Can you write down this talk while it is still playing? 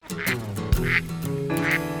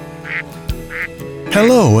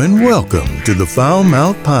Hello and welcome to the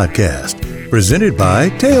FowlMouth podcast, presented by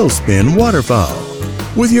Tailspin Waterfowl,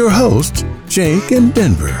 with your hosts, Jake and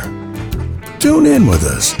Denver. Tune in with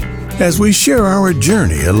us as we share our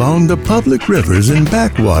journey along the public rivers and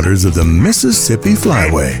backwaters of the Mississippi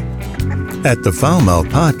Flyway. At the FowlMouth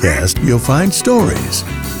podcast, you'll find stories,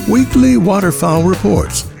 weekly waterfowl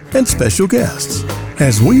reports, and special guests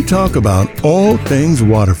as we talk about all things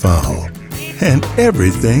waterfowl and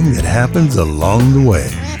everything that happens along the way.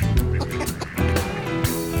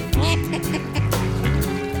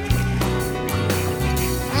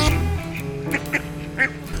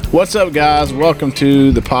 What's up, guys? Welcome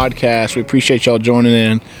to the podcast. We appreciate y'all joining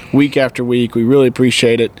in week after week. We really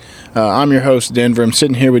appreciate it. I'm your host, Denver. I'm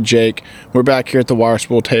sitting here with Jake. We're back here at the Wire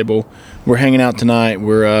Spool table. We're hanging out tonight.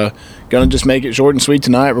 We're going to just make it short and sweet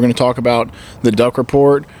tonight. We're going to talk about the duck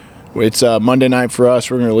report. It's Monday night for us.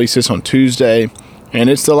 We're going to release this on Tuesday, and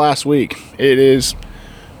it's the last week. It is,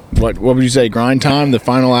 what would you say, grind time, the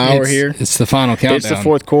final hour here? It's the final countdown. It's the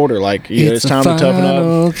fourth quarter. It's time to toughen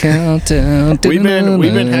up. Countdown.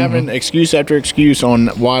 We've been having excuse after excuse on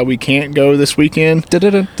why we can't go this weekend,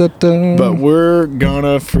 but we're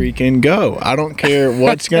gonna freaking go. I don't care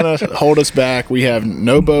what's gonna hold us back. We have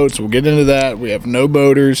no boats. We'll get into that. We have no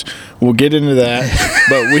boaters. We'll get into that.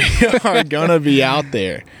 But we are gonna be out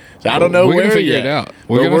there. So I don't know we're where gonna figure yet, it out.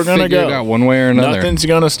 We're gonna figure go. it out one way or another. Nothing's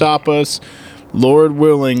gonna stop us. Lord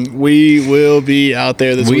willing, we will be out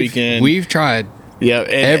there this weekend. We've tried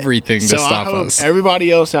everything to stop us.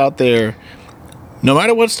 Everybody else out there, no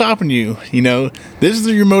matter what's stopping you, this is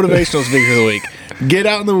your motivational speaker of the week. Get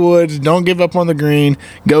out in the woods. Don't give up on the green.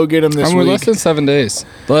 Go get them this week. We're less than 7 days.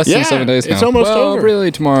 Less than 7 days now. It's almost over.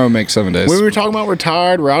 Really, tomorrow makes 7 days. When we were talking about we're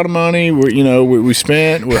tired, we're out of money, we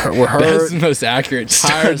spent, we're hurt. That's the most accurate.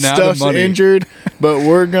 Tired, now stuff's money. Injured, but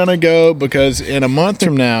we're going to go because in a month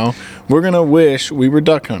from now, we're going to wish we were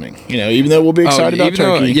duck hunting. Even though we'll be excited about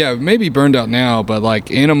turkey. Maybe burned out now, but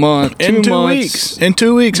like in a month, in 2 months. In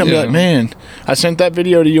 2 weeks, I'm like, man, I sent that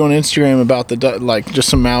video to you on Instagram about the duck, just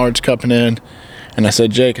some mallards cupping in. And I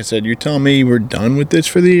said, Jake, you're telling me we're done with this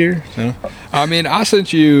for the year? So. I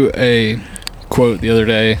sent you a quote the other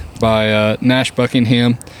day by Nash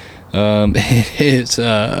Buckingham. It is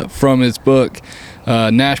from his book,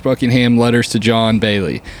 Nash Buckingham Letters to John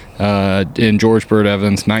Bailey, in George Bird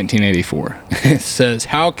Evans, 1984. It says,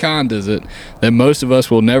 how kind is it that most of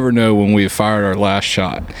us will never know when we have fired our last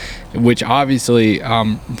shot? Which obviously,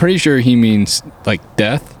 I'm pretty sure he means like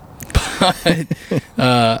death.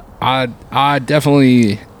 But I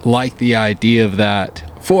definitely like the idea of that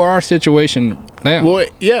for our situation now. Well,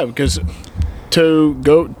 yeah, because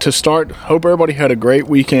hope everybody had a great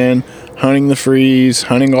weekend hunting the freeze,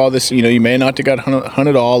 hunting all this. You may not have got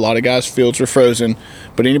hunted all. A lot of guys' fields were frozen,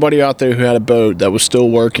 but anybody out there who had a boat that was still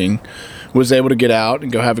working was able to get out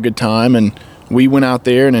and go have a good time. And we went out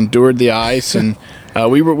there and endured the ice, and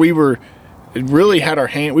we were. It really had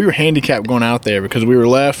we were handicapped going out there because we were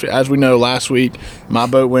left, as we know, last week, my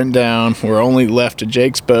boat went down. We're only left to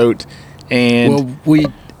Jake's boat. And we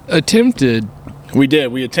attempted. We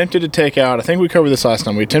did. We attempted to take out, I think we covered this last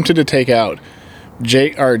time. We attempted to take out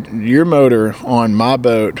your motor on my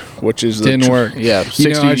boat, which is didn't work. Yeah,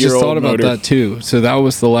 60-year-old I just thought about motor. that too. So that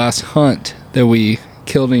was the last hunt that we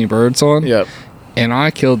killed any birds on. Yep. And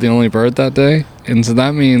I killed the only bird that day. And so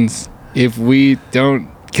that means if we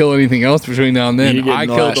don't kill anything else between now and then, I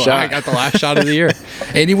got the last shot of the year.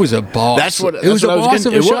 And it was a boss. It was a boss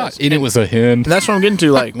of a shot. And it was a hen. That's what I'm getting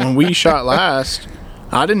to. When we shot last,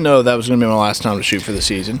 I didn't know that was going to be my last time to shoot for the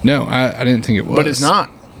season. No, I didn't think it was. But it's not,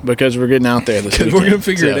 because we're getting out there this weekend. We're going to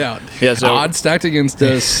figure it out. Yeah, so odds stacked against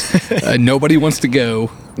us. Nobody wants to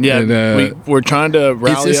go. Yeah, and, we're trying to rally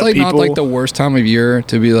up people. Is this people. Not like the worst time of year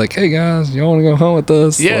to be like, hey guys, you want to go hunt with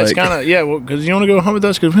us? Yeah, it's kind of, because you want to go hunt with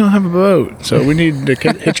us because we don't have a boat. So we need to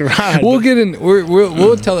hitch a ride. We'll get in,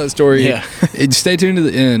 we'll tell that story. Yeah. Stay tuned to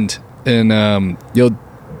the end, and you'll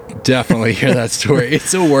definitely hear that story.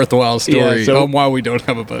 It's a worthwhile story on why we don't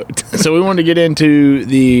have a boat. So we wanted to get into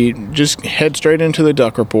just head straight into the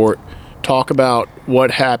duck report, talk about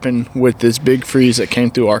what happened with this big freeze that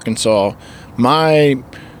came through Arkansas. My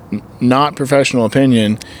not professional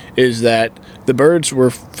opinion is that the birds were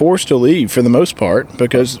forced to leave for the most part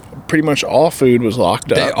because pretty much all food was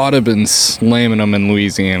locked up. They ought to have been slamming them in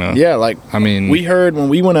Louisiana. Yeah, we heard when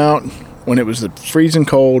we went out, when it was the freezing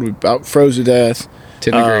cold, we about froze to death.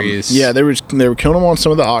 10 degrees. Yeah, they were killing them on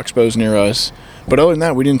some of the oxbows near us. But other than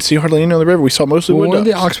that, we didn't see hardly any on the river. We saw mostly wood ducks. One of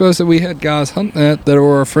the oxbows that we had guys hunting at that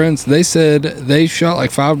were our friends, they said they shot like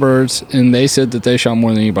 5 birds, and they said that they shot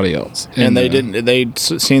more than anybody else. And they didn't. They'd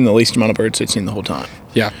seen the least amount of birds they'd seen the whole time.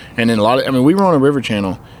 Yeah. And then we were on a river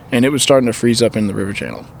channel, and it was starting to freeze up in the river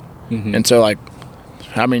channel. Mm-hmm. And so, like,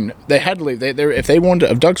 I mean, they had to leave.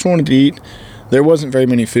 If ducks wanted to eat, there wasn't very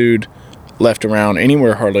many food left around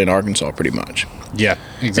anywhere hardly in Arkansas, pretty much. Yeah,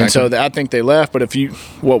 exactly. And so I think they left. But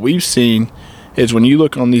what we've seen is when you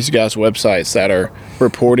look on these guys' websites that are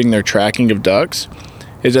reporting their tracking of ducks,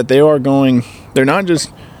 is that they're not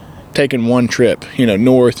just taking one trip,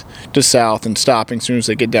 north to south and stopping as soon as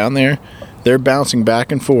they get down there. They're bouncing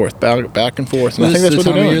back and forth. And I think that's what they're doing. The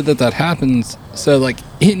time of year that happens. So, like,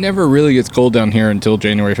 it never really gets cold down here until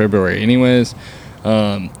January, February anyways.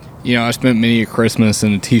 I spent many a Christmas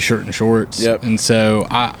in a T-shirt and shorts. Yep. And so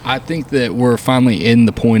I think that we're finally in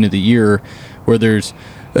the point of the year where there's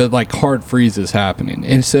like hard freezes happening.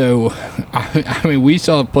 And so, I mean, we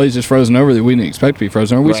saw places frozen over that we didn't expect to be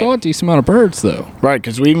frozen over. We saw a decent amount of birds, though. Right,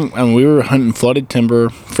 because we were hunting flooded timber,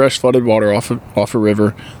 fresh flooded water off a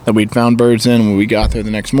river that we'd found birds in. When we got there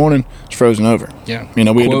the next morning, it's frozen over. Yeah. We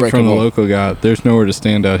had to break from the local guy, there's nowhere to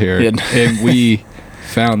stand out here. Yeah. And we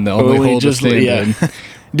found the only hole to stand in.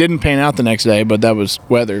 Didn't pan out the next day, but that was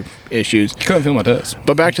weather issues. Couldn't feel my toes.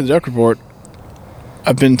 But back to the duck report,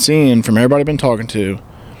 I've been seeing from everybody I've been talking to,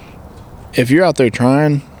 if you're out there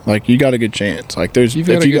trying, like, you got a good chance. Like, if you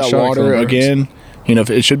got water again, if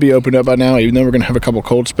it should be opened up by now, even though we're going to have a couple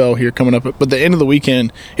cold spell here coming up. But the end of the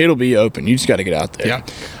weekend, it'll be open. You just got to get out there. Yeah.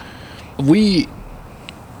 We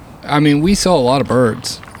saw a lot of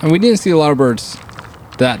birds. And we didn't see a lot of birds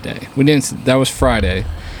that day. That was Friday.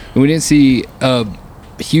 And we didn't see a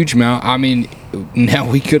huge amount. I mean, now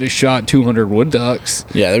we could have shot 200 wood ducks.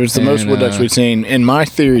 Yeah, there was the most wood ducks we've seen. And my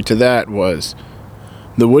theory to that was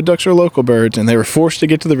the wood ducks are local birds, and they were forced to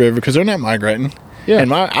get to the river because they're not migrating. Yeah.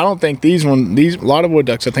 And I don't think a lot of wood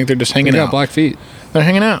ducks, I think they're just hanging out. Black feet. They're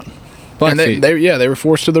hanging out. Black feet. They were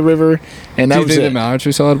forced to the river, and that was it. Do you think the mallards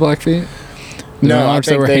we saw had black feet? No, I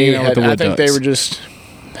think they were just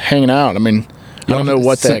hanging out. I mean, I don't know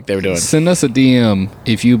what the heck they were doing. Send us a DM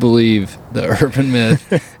if you believe the urban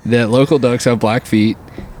myth that local ducks have black feet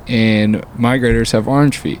and migrators have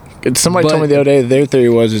orange feet. Somebody told me the other day their theory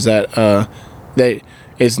was that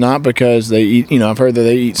it's not because they eat. I've heard that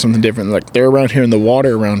they eat something different. Like, they're around here, and the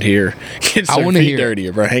water around here gets their feet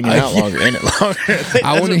dirtier by hanging out longer, in it longer.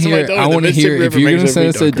 I want to hear if you're going to send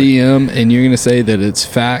us a DM and you're going to say that it's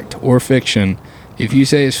fact or fiction. If you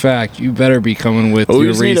say it's fact, you better be coming with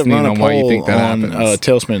your reasoning on why you think that happens.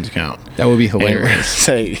 Tailspin's account. That would be hilarious.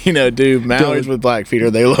 Say, dude, mallards with black feet,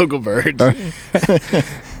 are they local birds?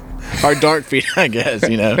 Or dark feet, I guess,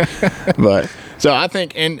 But so I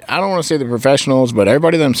think, and I don't want to say the professionals, but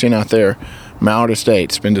everybody that I'm seeing out there, Mallard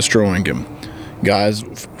Estate's been destroying them. Guys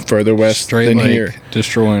further west than here,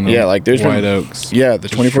 destroying them. Yeah, like there's White Oaks. Yeah, the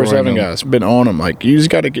 24/7 guys been on them. Like, you just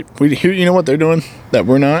got to get. You know what they're doing that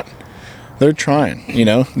we're not? They're trying.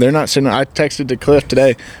 They're not sitting. I texted to Cliff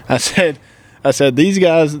today. I said, these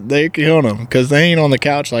guys, they're killing them because they ain't on the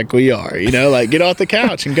couch like we are. Like, get off the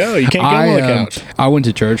couch and go. You can't go on the couch. I went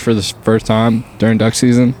to church for the first time during duck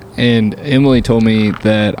season, and Emily told me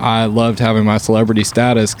that I loved having my celebrity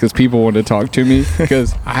status because people wanted to talk to me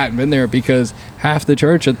because I hadn't been there, because half the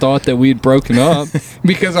church had thought that we'd broken up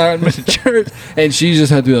because I hadn't been to church, and she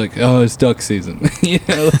just had to be like, oh, it's duck season. Oh,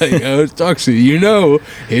 it's duck season.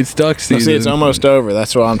 It's duck season. See, it's almost over.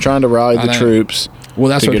 That's why I'm trying to rally the troops. Well,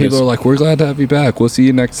 that's why people are like, we're glad to have you back. We'll see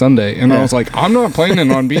you next Sunday. And I was like, I'm not planning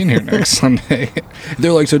on being here next Sunday.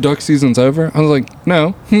 They're like, so duck season's over? I was like,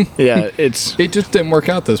 no. Yeah, it just didn't work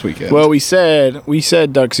out this weekend. Well, we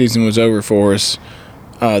said duck season was over for us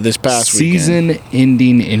this past weekend.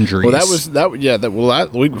 Season-ending injuries. Well, the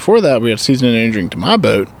week before that, we had a season-ending injury to my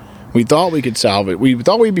boat. We thought we could solve it. We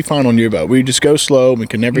thought we'd be fine on your boat. We'd just go slow. We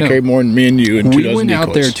could never carry more than me and you and 2 dozen We went decoys.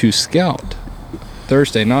 out there to scout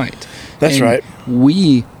Thursday night. That's right.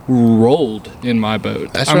 We rolled in my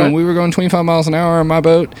boat. That's right. I mean, we were going 25 miles an hour on my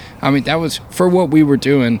boat. I mean, that was for what we were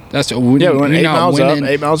doing. We went 8 miles up,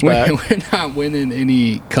 8 miles back. We're not winning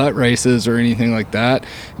any cut races or anything like that.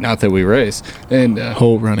 Not that we race. And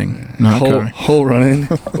hole running, not hole running.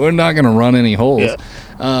 We're not going to run any holes.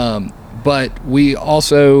 Yeah. But we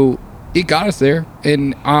also, it got us there.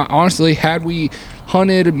 And honestly, had we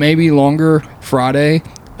hunted maybe longer Friday,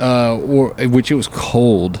 which it was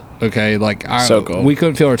cold. Okay, like so cold. We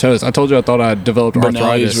couldn't feel our toes. I told you I thought I developed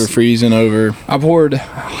arthritis. Were freezing over. I poured.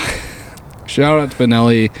 Shout out to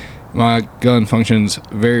Benelli. My gun functions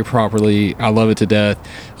very properly. I love it to death.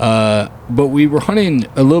 But we were hunting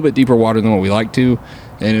a little bit deeper water than what we like to,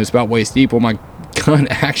 and it was about waist deep. Well, my gun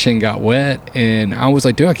action got wet, and I was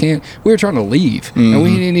like, dude, I can't. We were trying to leave, and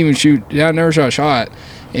we didn't even shoot. I never shot a shot,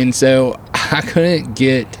 and so I couldn't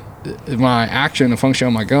get my action to function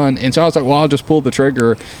on my gun. And so I was like, well, I'll just pull the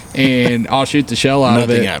trigger and I'll shoot the shell out of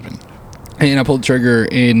it. Nothing happened. And I pulled the trigger,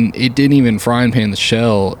 and it didn't even frying pan the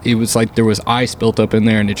shell. It was like there was ice built up in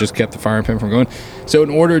there, and it just kept the frying pan from going. So in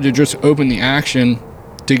order to just open the action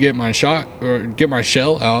to get my shot or get my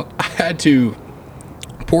shell out, I had to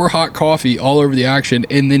pour hot coffee all over the action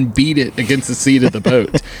and then beat it against the seat of the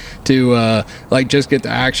boat to like just get the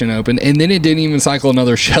action open. And then it didn't even cycle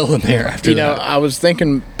another shell in there after that. I was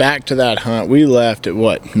thinking back to that hunt. We left at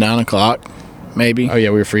what, 9 o'clock? Maybe. Oh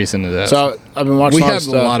yeah, we were freezing to death. So I've been watching. We had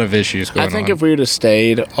a lot of issues going on. I think if we would have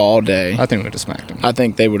stayed all day, I think we would have smacked them. I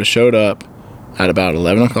think they would have showed up at about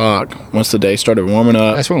 11 o'clock. Once the day started warming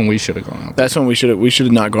up, that's when we should have gone out. That's when we should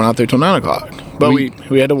have not gone out there till 9 o'clock. But we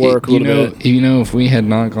had to work a little bit. You know, if we had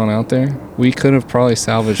not gone out there, we could have probably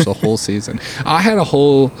salvaged the whole season. I had a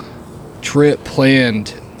whole trip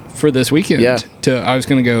planned for this weekend. Yeah. I was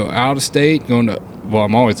going to go out of state, well,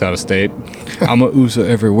 I'm always out of state. I'm a USA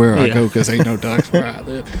everywhere I go because ain't no ducks where I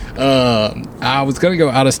live. I was going to go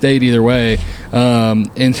out of state either way.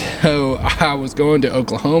 And so I was going to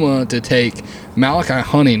Oklahoma to take Malachi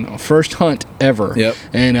hunting, first hunt ever. Yep.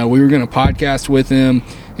 And we were going to podcast with him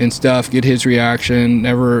and stuff, get his reaction.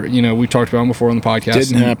 Never, we talked about him before on the podcast.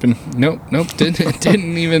 Didn't happen. Nope.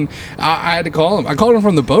 Didn't even. I had to call him. I called him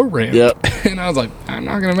from the boat ramp. Yep. And I was like, I'm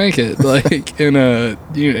not gonna make it. Like, and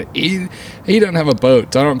he doesn't have a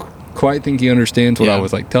boat, so I don't quite think he understands what I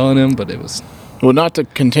was like telling him. But it was. Well, not to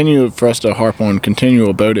continue for us to harp on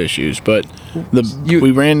continual boat issues, but we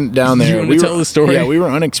ran down there. You want to tell the story? Yeah, we were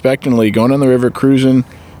unexpectedly going on the river cruising.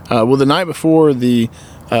 The night before the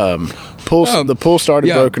pull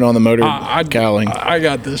started broken on the motor cowling. I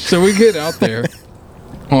got this. So we get out there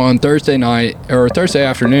on Thursday night or Thursday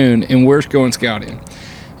afternoon, and we're going scouting.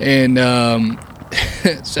 And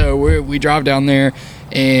so we drive down there,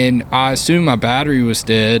 and I assume my battery was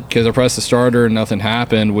dead because I pressed the starter and nothing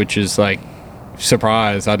happened, which is like,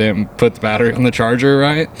 surprise, I didn't put the battery on the charger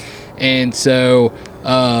right. And so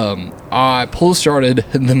I pull started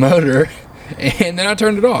the motor, and then I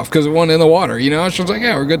turned it off because it wasn't in the water. I was just like,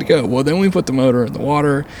 yeah, we're good to go. Well, then we put the motor in the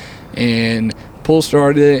water and pull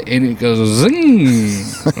started it, and it goes zing,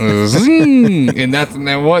 zing. And that's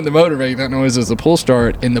what the motor made that noise is the pull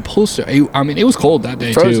start. And the pull start, it was cold that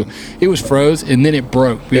day too. It was froze, and then it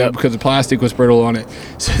broke because the plastic was brittle on it.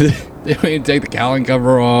 So then we had to take the cowling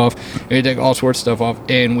cover off, we had to take all sorts of stuff off,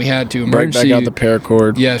 and we had to break back out the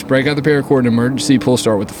paracord. Yes, break out the paracord and emergency pull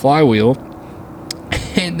start with the flywheel.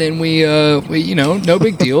 And then we no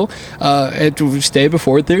big deal. We stay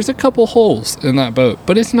before. There's a couple holes in that boat,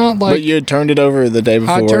 but it's not like. But you had turned it over the day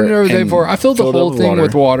before. I turned it over the day before. I filled the whole thing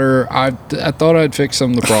with water. I thought I'd fix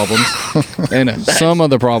some of the problems and some of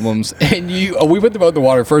the problems. And we put the boat in the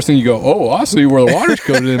water. First thing you go, oh, I see where the water's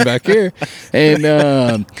coated in back here. And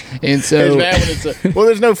so it's bad when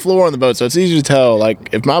there's no floor on the boat, so it's easy to tell.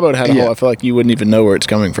 Like if my boat had a hole, I feel like you wouldn't even know where it's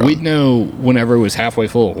coming from. We'd know whenever it was halfway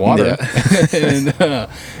full of water. Yeah. And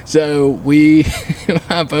so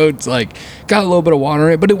my boat's like got a little bit of water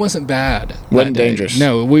in it, but it wasn't bad. Wasn't dangerous.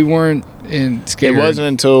 No, we weren't scared. It wasn't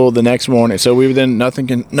until the next morning. So we then nothing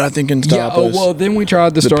can stop us. Well, then we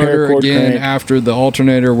tried the starter again after the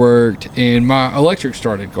alternator worked, and my electric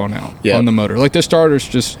started going out on the motor. Like the starter's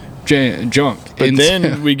just junk. But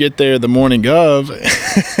then we get there the morning of,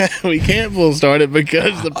 we can't full start it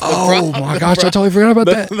because my gosh, I totally forgot about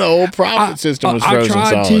that. The whole profit system was frozen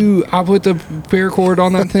solid. I put the paracord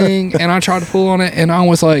on that thing, and I tried to pull on it, and I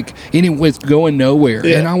was like, and it was going nowhere.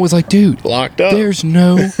 Yeah. And I was like, dude, locked up. There's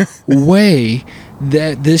no way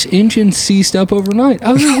that this engine seized up overnight.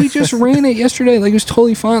 I mean, we just ran it yesterday. Like, it was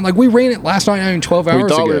totally fine. Like, we ran it last night, 12 hours ago. We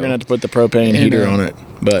thought we were going to have to put the propane heater on it.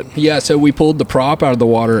 But yeah, so we pulled the prop out of the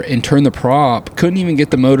water and turned the prop. Couldn't even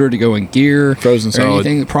get the motor to go in gear. Frozen solid.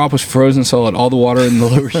 Anything. The prop was frozen solid. All the water in the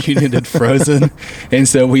lower unit had frozen. And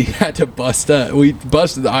so we had to we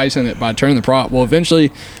busted the ice in it by turning the prop. Well,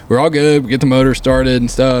 eventually, we're all good. We get the motor started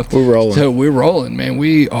and stuff. We're rolling. So we're rolling, man.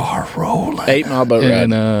 We are rolling. 8 mile boat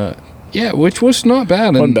ride. And, yeah, which was not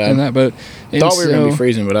bad in that boat. And thought we were going to be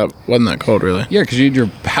freezing, but I wasn't that cold, really. Yeah, because you had your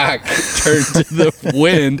back turned to the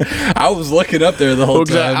wind. I was looking up there the whole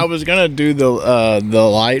time. I was going to do the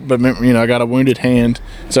light, but I got a wounded hand,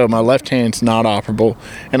 so my left hand's not operable,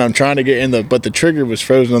 and I'm trying to get in but the trigger was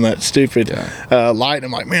frozen on that stupid light, and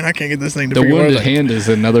I'm like, man, I can't get this thing to The wounded hand is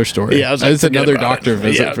another story. Yeah, it's another doctor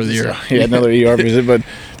visit for the year. Yeah, another ER visit, but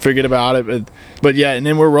forget about it. But yeah, and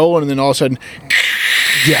then we're rolling, and then all of a sudden,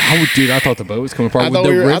 Yeah, dude, I thought the boat was coming apart. I thought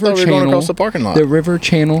we were going across the parking lot. The river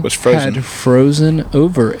channel was frozen. had frozen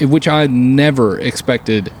over, which I never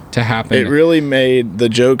expected to happen. It really made the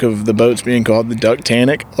joke of the boats being called the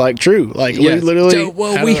Ducktanic like true. Like we literally.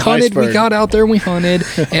 So, we hunted. We got out there and we hunted,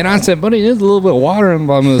 and I said, "Buddy, there's a little bit of water in the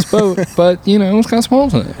bottom of this boat, but it's got some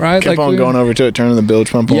holes in it, right?" Kept on going over to it, turning the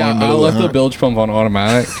bilge pump on. Yeah, I left the bilge pump on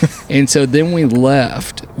automatic, and so then we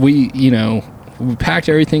left. We packed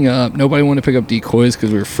everything up. Nobody wanted to pick up decoys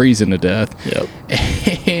because we were freezing to death. Yep.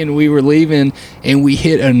 And we were leaving, and we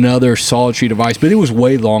hit another solid sheet of ice, but it was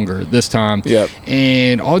way longer this time. Yep.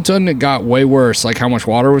 And all of a sudden, it got way worse, like how much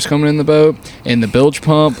water was coming in the boat, and the bilge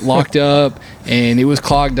pump locked up, and it was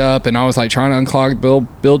clogged up, and I was like trying to unclog the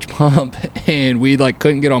bilge pump, and we like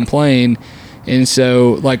couldn't get on plane. And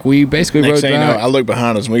so, like, we basically rode back. I looked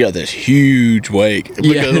behind us and we got this huge wake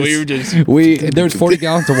because we were just there was 40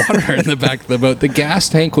 gallons of water in the back of the boat. The gas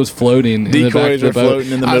tank was floating in the back of the boat.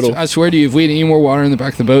 Floating in the middle. I swear to you, if we had any more water in the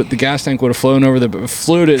back of the boat, the gas tank would have floated over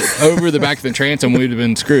the back of the transom. We'd have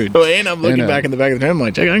been screwed. Well, and I'm looking back in the back of the transom, I'm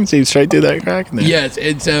like, check, I can see straight through that crack in there. Yes,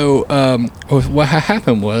 and so what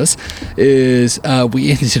happened is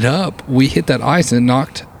we ended up, we hit that ice and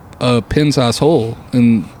knocked a pin-sized hole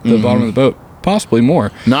in the bottom of the boat. Possibly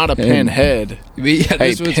more. Not a pin head. Yeah,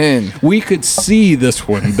 pin. We could see this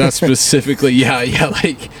one. That's specifically,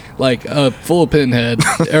 like a full pin head,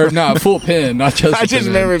 or not full pin, not just. I just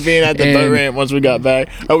remember being at the boat ramp once we got back.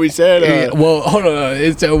 Oh, we said. Well, hold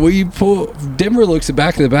on. We pull. Denver looks at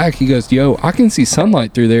back of the back. He goes, "Yo, I can see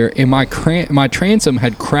sunlight through there." And my transom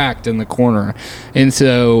had cracked in the corner, and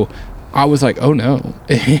so I was like, "Oh no!"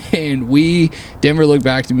 And Denver looked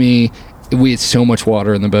back to me. We had so much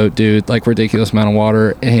water in the boat, dude, like ridiculous amount of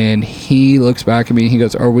water. And he looks back at me and he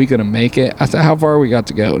goes, "Are we going to make it?" I said, "How far we got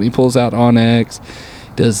to go?" And he pulls out Onyx,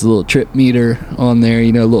 does a little trip meter on there,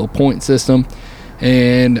 a little point system.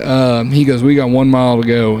 And he goes, "We got 1 mile to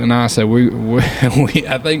go." And I said,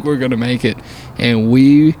 I think we're going to make it. And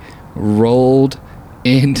we rolled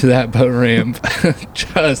into that boat ramp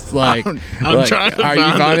just like I'm trying to are find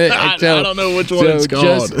you find it? I don't know which one it's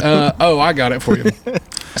called. I got it for you.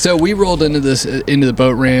 So we rolled into the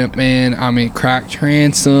boat ramp, man. I mean, cracked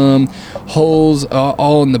transom, holes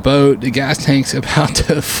all in the boat. The gas tank's about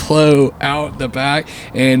to flow out the back,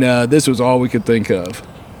 and this was all we could think of.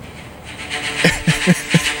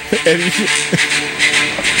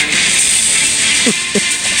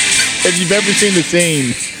 If you've ever seen the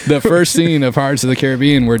scene, the first scene of Pirates of the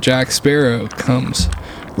Caribbean where Jack Sparrow comes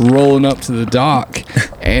rolling up to the dock,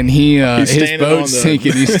 and his boat's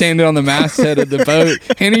sinking. He's standing on the masthead of the boat,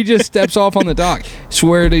 and he just steps off on the dock.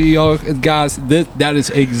 Swear to y'all guys, that is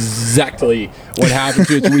exactly what happened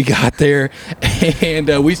to us. We got there,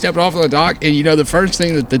 and we stepped off on the dock, and the first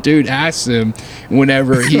thing that the dude asks him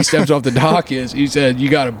whenever he steps off the dock is, he said, "You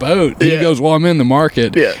got a boat?" And he goes, "Well, I'm in the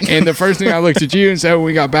market." Yeah. And the first thing I looked at you and said when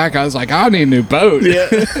we got back, I was like, "I need a new boat." Yeah.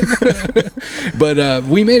 But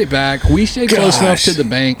we made it back. We stayed close enough to the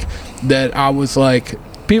bank that I was like,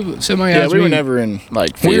 somebody asked me. We were never in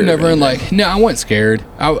fear. We were never in no, I wasn't scared.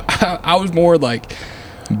 I was more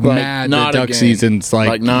mad that duck season's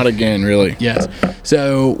not again, really. Yes.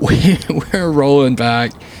 So we're rolling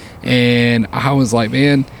back, and I was like,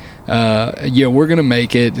 man, we're gonna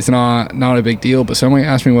make it. It's not a big deal. But somebody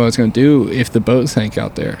asked me what I was gonna do if the boat sank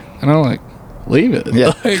out there, and I'm like, leave it.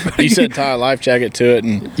 Yeah. You said tie a life jacket to it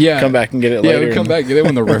and come back and get it later. Yeah, we come back and get it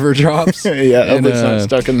when the river drops. Hopefully it's not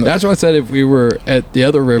stuck in the... That's why I said if we were at the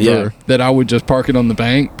other river that I would just park it on the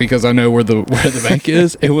bank because I know where the bank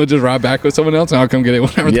is, and we'll just ride back with someone else and I'll come get it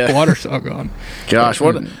whenever the water's all gone. Gosh,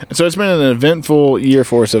 so it's been an eventful year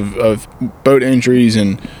for us of boat injuries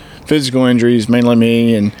and physical injuries, mainly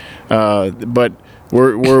me, and but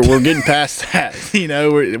we're getting past that.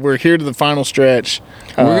 We're here to the final stretch.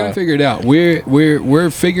 We're gonna figure it out.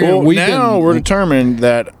 We're figuring. Well, we're determined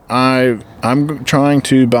that I'm trying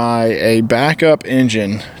to buy a backup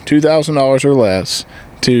engine, $2,000 or less,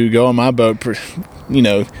 to go on my boat.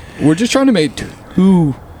 We're just trying to make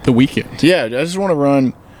 2 the weekend. Yeah, I just want to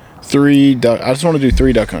run 3 duck. I just want to do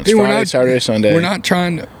 3 duck hunts. Friday, Saturday, Sunday. We're not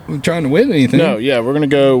trying to win anything. No, yeah, we're gonna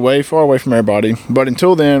go way far away from everybody. But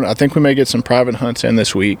until then, I think we may get some private hunts in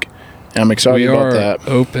this week. I'm excited about that.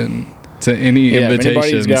 Open to any invitations. If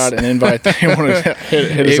anybody's got an invite they want to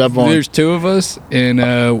hit us up on. There's 2 of us, and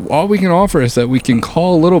all we can offer is that we can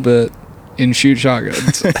call a little bit and shoot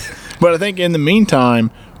shotguns. But I think in the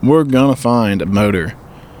meantime, we're gonna find a motor.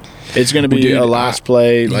 It's going to be a last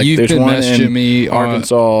play. There's one in me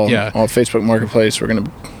Arkansas on Facebook Marketplace. We're going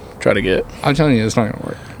to try to get. I'm telling you, it's not going to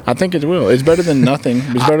work. I think it will. It's better than nothing.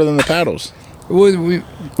 It's better than the paddles.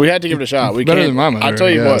 We had to give it a shot. We better can't, than my motor, I'll tell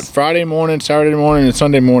you what, Friday morning, Saturday morning, and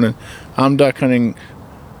Sunday morning, I'm duck hunting.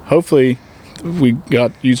 Hopefully, we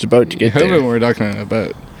used a boat to get there. Hopefully we're duck hunting a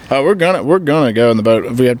boat. We're gonna go in the boat.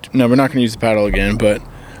 If we have we're not gonna use the paddle again, but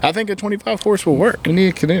I think a 25 horse will work. We need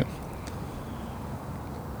a canoe.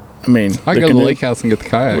 I mean, I go to the lake house and get the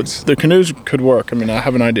kayaks. The canoes could work. I mean, I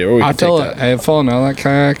have an idea. I have fallen out of that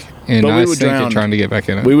kayak, and I sink it trying to get back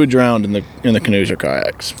in it. We would drown in the canoes or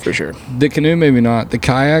kayaks for sure. The canoe, maybe not. The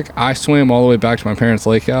kayak, I swam all the way back to my parents'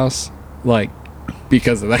 lake house,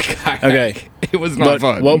 because of that kayak. Okay, it was not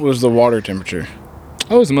fun. What was the water temperature?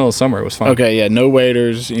 Oh, it was the middle of summer. It was fun. Okay, yeah, no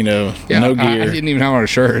waders, no gear. I didn't even have on a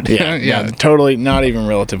shirt. Yeah, totally not even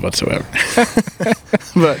relative whatsoever.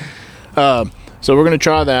 But so we're gonna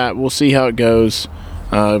try that. We'll see how it goes.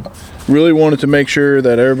 Really wanted to make sure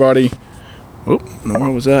that everybody. What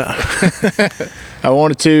was that? I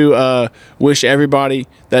wanted to wish everybody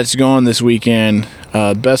that's gone this weekend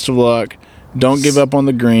best of luck. Don't give up on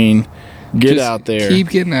the green. Get out there. Keep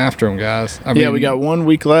getting after them, guys. I mean, we got 1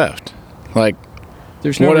 week left.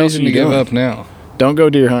 There's no reason to give up now. Don't go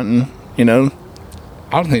deer hunting. I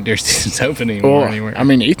don't think deer season's open anymore anywhere. I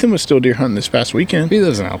mean, Ethan was still deer hunting this past weekend. He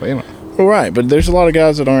lives in Alabama. Well, right, but there's a lot of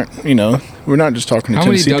guys that aren't. We're not just talking to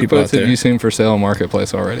Tennessee people out there. How many duck boats have you seen for sale in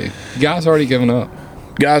Marketplace already? Guys already given up.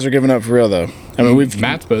 Guys are giving up for real though. I mean,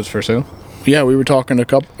 Matt's boats for sale. Yeah, we were talking to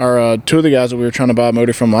two of the guys that we were trying to buy a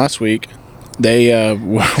motor from last week. They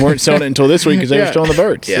weren't selling it until this week because they were still on the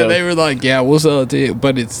boats. Yeah, so. They were like, "Yeah, we'll sell it to you,"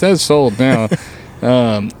 but it says sold now.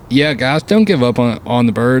 Guys, don't give up on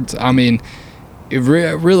the birds. I mean,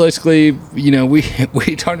 realistically, we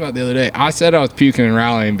talked about the other day. I said I was puking and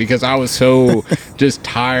rallying because I was so just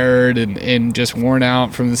tired and just worn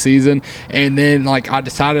out from the season. And then I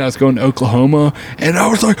decided I was going to Oklahoma, and I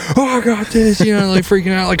was like, "Oh, I got this!"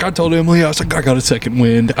 Freaking out. I told Emily, I was like, "I got a second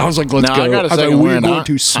wind." I was like, "Let's go!" I was like, "We're going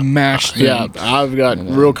to smash them." Yeah, I've got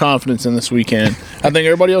real confidence in this weekend. I think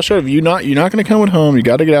everybody else should. If you're not going to come at home. You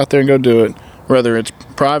got to get out there and go do it. Whether it's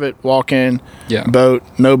private, walk-in, boat,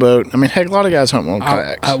 no boat. I mean, heck, a lot of guys hunt on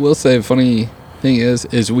kayaks. I will say, the funny thing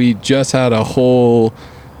is we just had a whole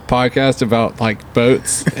podcast about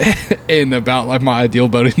boats and about my ideal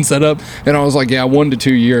boating setup, and I was like, 1 to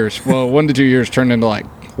 2 years. Well, 1 to 2 years turned into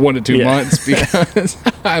 1 to 2 months because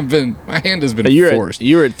my hand has been forced.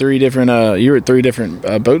 You were at three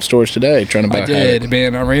different boat stores today trying to buy. I did,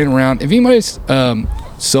 man. I ran around. If anybody's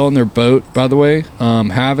selling their boat, by the way,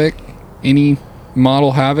 Havoc. Any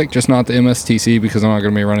model Havoc, just not the MSTC because I'm not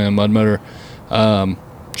going to be running a mud motor.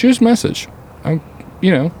 Shoot us a message. Out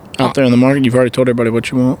there in the market, you've already told everybody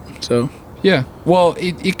what you want. So yeah, well,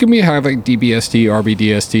 it can be a Havoc DBST,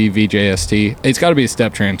 RBDST, VJST. It's got to be a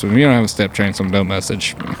step transom. If you don't have a step transom, don't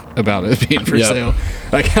message about it being for sale.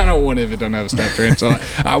 I don't want it if it doesn't have a step transom.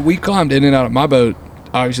 We climbed in and out of my boat.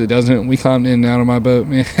 Obviously doesn't. We climbed in and out of my boat,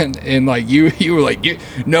 man, and you were like,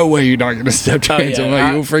 no way you're not gonna step transom.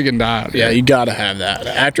 You'll freaking die. Yeah, you gotta have that.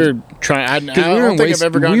 After trying, I don't think I've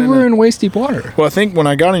ever gotten. We were in waist deep water. Well, I think when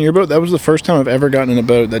I got in your boat, that was the first time I've ever gotten in a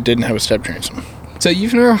boat that didn't have a step transom. So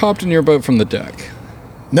you've never hopped in your boat from the deck?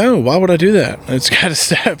 No, why would I do that? It's got a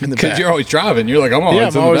step in the back. Because you're always driving. You're like, I'm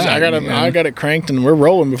always in the back. I got it cranked and we're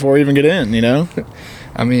rolling before we even get in.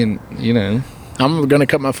 I mean, I'm going to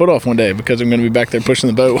cut my foot off one day because I'm going to be back there pushing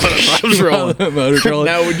the boat while I was rolling.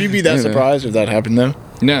 Now, would you be that surprised if that happened, though?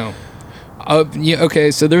 No.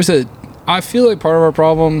 Okay, so I feel like part of our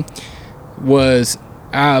problem was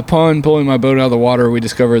upon pulling my boat out of the water, we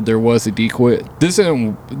discovered there was a decoy. This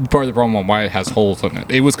isn't part of the problem on why it has holes in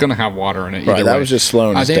it. It was going to have water in it. Right, that was just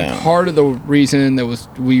slowing us down. I think part of the reason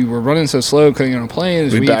we were running so slow, cutting on a plane,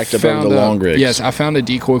 is we backed up over the long rigs. Yes, I found a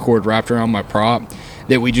decoy cord wrapped around my prop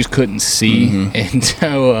that we just couldn't see. Mm-hmm. And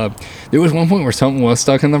so there was one point where something was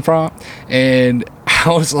stuck in the prop, and I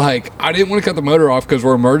was like, I didn't want to cut the motor off because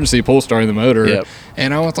we're emergency pull starting the motor. Yep.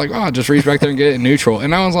 And I was like, I'll just reach back there and get it in neutral.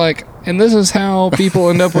 And I was like, and this is how people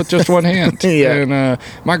end up with just one hand. Yeah. And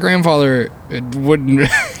my grandfather wouldn't.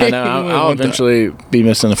 I know. I'll eventually be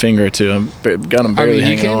missing a finger or two. I've got him barely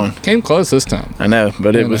hanging on. Came close this time. I know,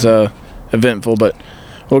 but it was eventful. But,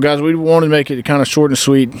 well, guys, we wanted to make it kind of short and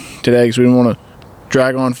sweet today because we didn't want to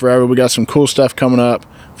drag on forever. We got some cool stuff coming up.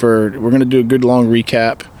 We're going to do a good long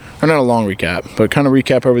recap. Or not a long recap, but kind of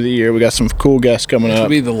recap over the year. We got some cool guests coming up. It'll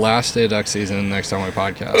be the last day of duck season next time we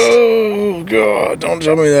podcast. Oh, God. Don't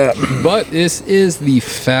tell me that. But this is the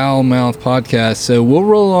FowlMouth podcast, so we'll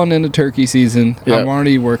roll on into turkey season. Yep. I'm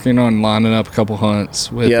already working on lining up a couple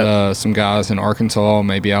hunts with some guys in Arkansas,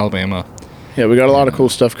 maybe Alabama. Yeah, we got a lot of cool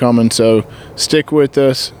stuff coming, so stick with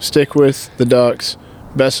us. Stick with the ducks.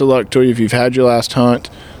 Best of luck to you if you've had your last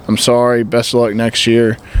hunt. I'm sorry. Best of luck next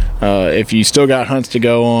year. If you still got hunts to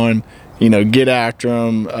go on, get after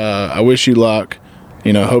them. I wish you luck.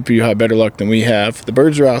 Hope you have better luck than we have. The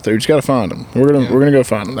birds are out there. You just got to find them. We're gonna go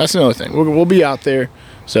find them. That's another thing. We'll be out there.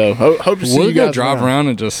 So hope to see you guys. We'll go drive around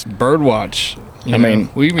and just bird watch. I'll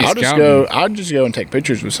just go and take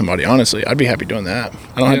pictures with somebody. Honestly, I'd be happy doing that.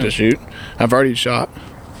 I don't have to shoot. I've already shot.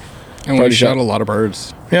 And we shot a lot of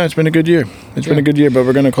birds. Yeah, it's been a good year. It's been a good year, but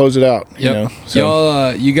we're gonna close it out. Yep.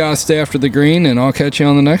 Y'all, you guys stay after the green, and I'll catch you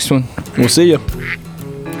on the next one. We'll see you.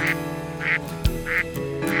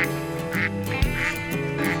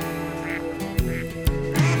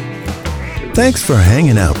 Thanks for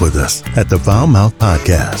hanging out with us at the FowlMouth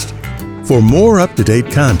Podcast. For more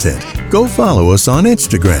up-to-date content, go follow us on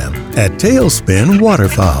Instagram at Tailspin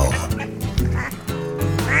Waterfowl.